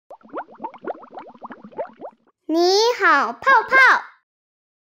你好泡泡。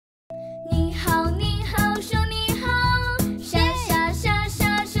你好，你好，说你好，傻傻傻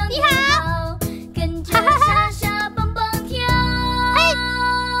傻说你好，跟着傻傻蹦蹦跳，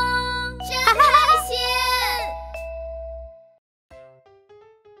真开心。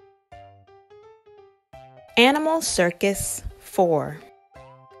Animal Circus 4.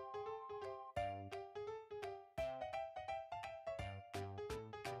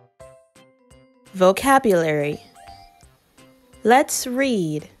 Vocabulary. Let's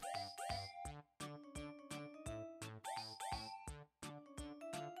read.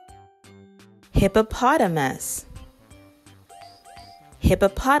 Hippopotamus.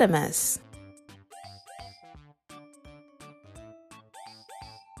 Hippopotamus.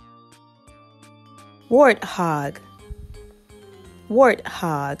 Warthog.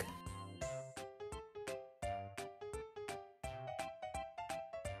 Warthog.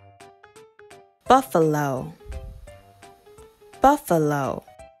 Buffalo. Buffalo.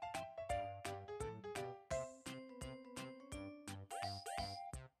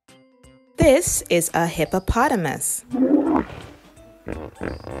 This is a hippopotamus.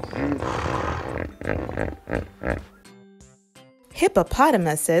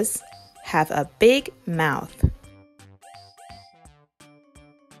 Hippopotamuses have a big mouth.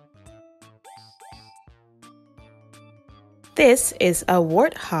 This is a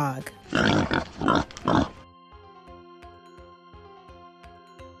warthog.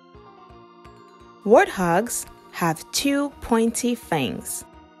 Warthogs have two pointy fangs.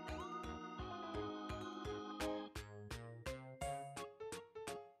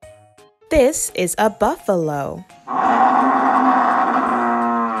 This is a buffalo.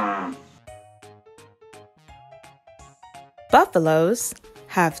 Buffaloes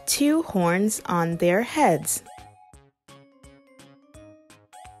have two horns on their heads.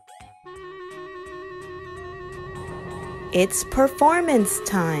 It's performance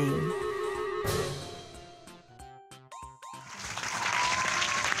time.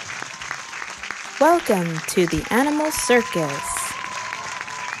 Welcome to the Animal Circus.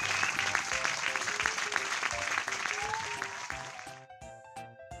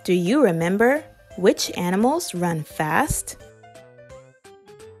 Do you remember which animals run fast?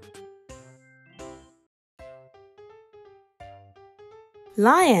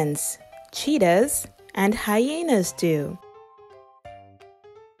 Lions, cheetahs, and hyenas do.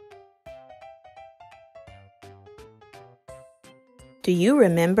 Do you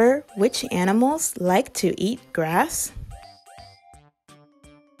remember which animals like to eat grass?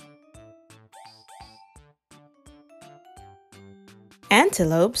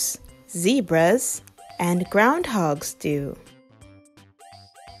 Antelopes, zebras, and groundhogs do.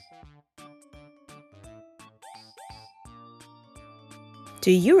 Do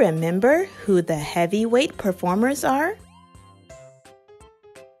you remember who the heavyweight performers are?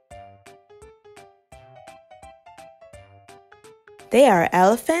 They are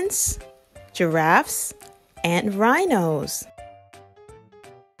elephants, giraffes, and rhinos.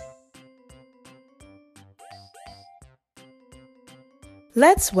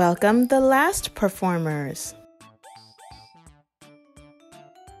 Let's welcome the last performers.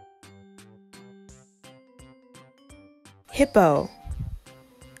 Hippo.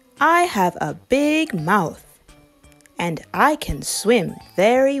 I have a big mouth, and I can swim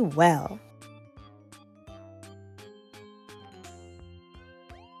very well.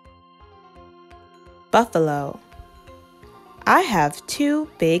 Buffalo. I have two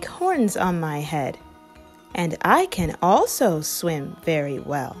big horns on my head, and I can also swim very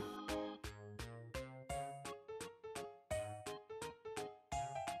well.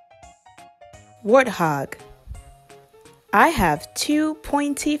 Warthog. I have two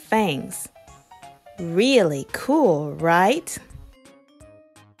pointy fangs. Really cool, right?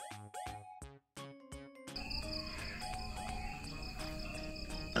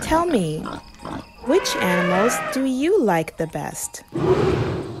 Tell me, which animals do you like the best?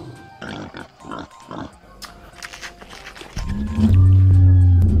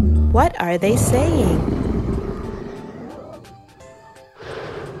 What are they saying?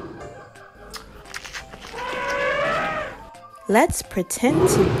 Let's pretend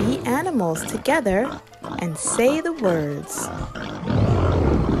to be animals together and say the words.